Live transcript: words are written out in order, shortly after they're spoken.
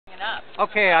up.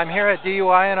 Okay, I'm here at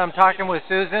DUI and I'm talking with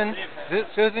Susan.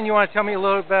 Susan, you want to tell me a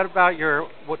little bit about your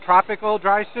tropical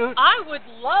dry suit? I would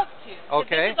love to.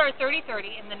 Okay. This is our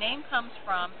 30-30, and the name comes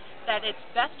from that it's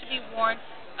best to be worn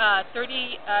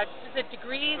 30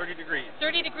 degrees? 30 degrees.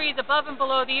 30 degrees above and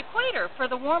below the equator for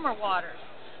the warmer waters.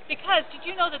 Because did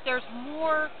you know that there's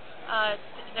more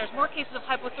cases of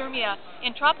hypothermia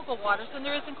in tropical waters than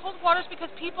there is in cold waters because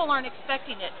people aren't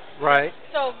expecting it. Right.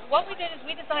 So what we did is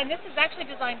we designed, this is actually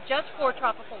designed just for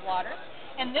tropical waters,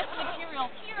 and this material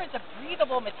here is a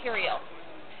breathable material.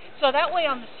 So that way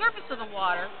on the surface of the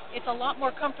water, it's a lot more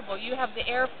comfortable. You have the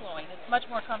air flowing. It's much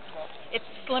more comfortable. It's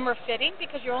slimmer fitting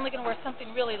because you're only going to wear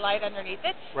something really light underneath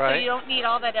it. Right. So you don't need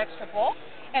all that extra bulk.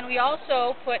 And we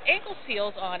also put ankle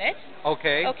seals on it.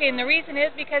 Okay. Okay, and the reason is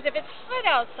because if it's hot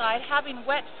outside, having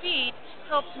wet feet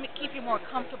helps keep you more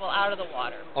comfortable out of the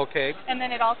water. Okay. And then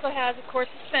it also has, of course,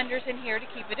 suspenders in here to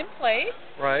keep it in place.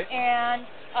 Right. And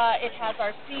it has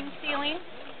our seam sealing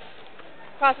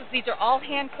process. These are all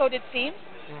hand-coated seams.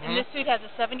 And this suit has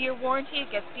a 7-year warranty.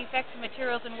 It gets defects in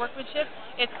materials and workmanship.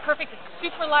 It's perfect. It's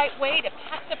super lightweight. It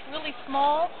packs up really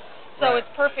small. So it's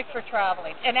perfect for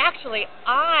traveling. And actually,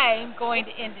 I'm going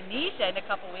to Indonesia in a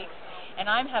couple weeks, and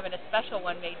I'm having a special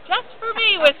one made just for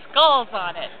me with skulls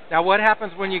on it. Now, what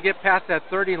happens when you get past that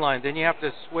 30 line? Then you have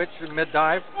to switch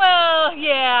mid-dive? Well,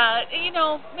 yeah, you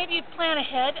know, maybe you plan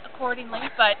ahead accordingly,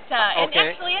 but and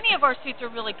actually any of our suits are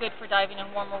really good for diving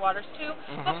in warmer waters too.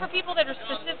 But for people that are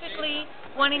specifically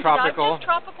wanting to dive just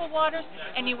tropical waters,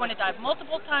 and you want to dive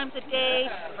multiple times a day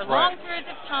for long periods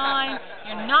of time,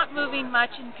 you're not moving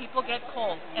much and people get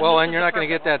cold. And you're not going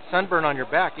to get that sunburn on your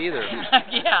back either.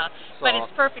 Yeah, but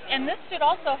it's perfect. And this suit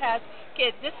also has,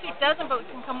 this suit doesn't, but it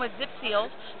can come with zip seals,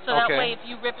 so that way if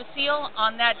you rip a seal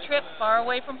on that trip far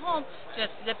away from home, just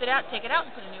zip it out, take it out,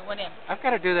 and put a new one in. I've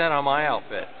got to do that on my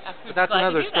outfit. But that's Glad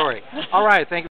another to do story. that. All right, thank you.